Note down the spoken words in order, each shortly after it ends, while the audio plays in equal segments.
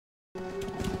Ah,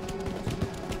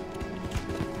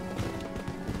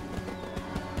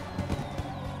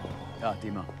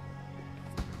 Dima.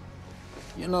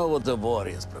 You know what the war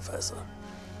is, Professor?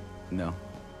 No.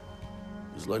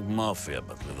 It's like mafia,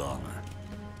 but with honor.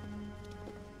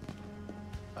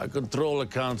 I control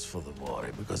accounts for the war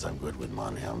because I'm good with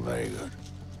money. I'm very good.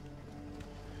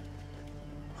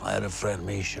 I had a friend,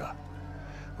 Misha,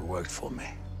 who worked for me.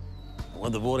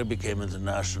 When the war became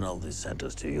international, they sent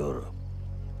us to Europe.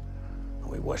 And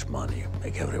we washed money,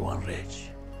 make everyone rich.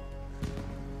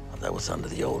 And that was under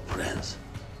the old prince.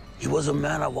 He was a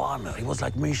man of honor. He was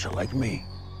like Misha, like me.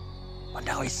 But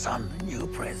now his son, the new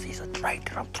prince, he's a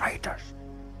traitor of traitors.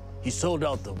 He sold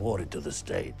out the war to the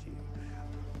state.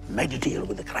 He made a deal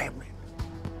with the Kremlin.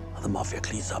 And the mafia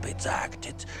cleans up its act.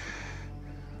 It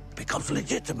becomes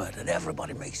legitimate, and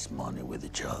everybody makes money with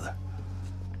each other.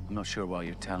 I'm not sure why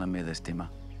you're telling me this, Dima.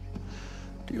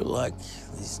 Do you like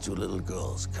these two little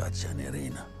girls, Katya and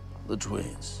Irina, the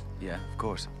twins? Yeah, of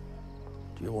course.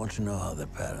 Do you want to know how their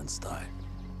parents died?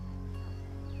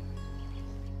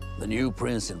 The new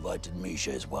prince invited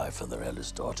Misha, his wife, and their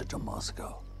eldest daughter to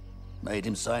Moscow. Made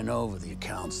him sign over the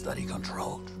accounts that he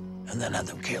controlled, and then had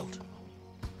them killed.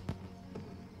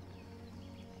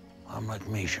 I'm like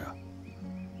Misha.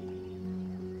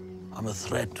 I'm a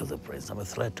threat to the prince. I'm a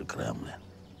threat to Kremlin.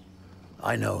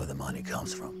 I know where the money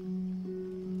comes from.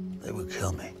 They will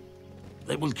kill me.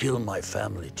 They will kill my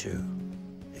family, too,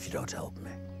 if you don't help me.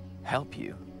 Help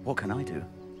you? What can I do?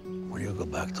 When you go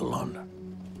back to London,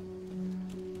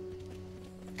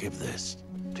 give this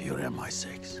to your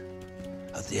MI6.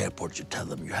 At the airport, you tell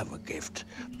them you have a gift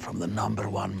from the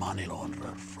 #1 money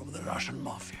launderer from the Russian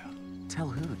mafia. Tell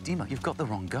who? Dima, you've got the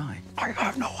wrong guy. I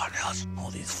have no one else. All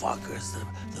these fuckers,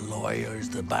 the lawyers,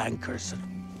 the bankers, and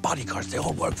bodyguards, they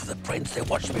all work for the prince. They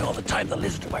watch me all the time. They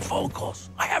listen to my phone calls.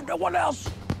 I have no one else.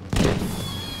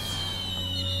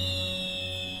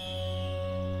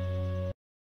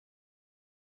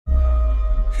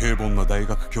平凡な大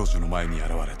学教授の前に現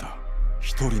れた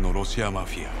一人のロシアマ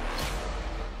フィア。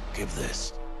Give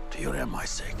this to your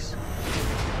MI6.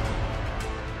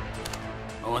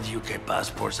 I want UK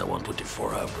passports. I want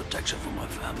 24-hour protection for my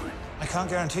family. I can't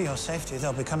guarantee your safety.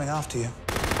 They'll be coming after you.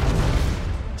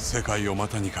 世界を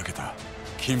股にかけた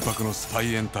緊迫のスパ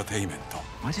イエンターテイメント。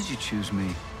Why did you choose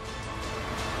me?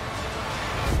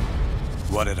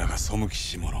 我らが背き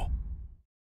し者。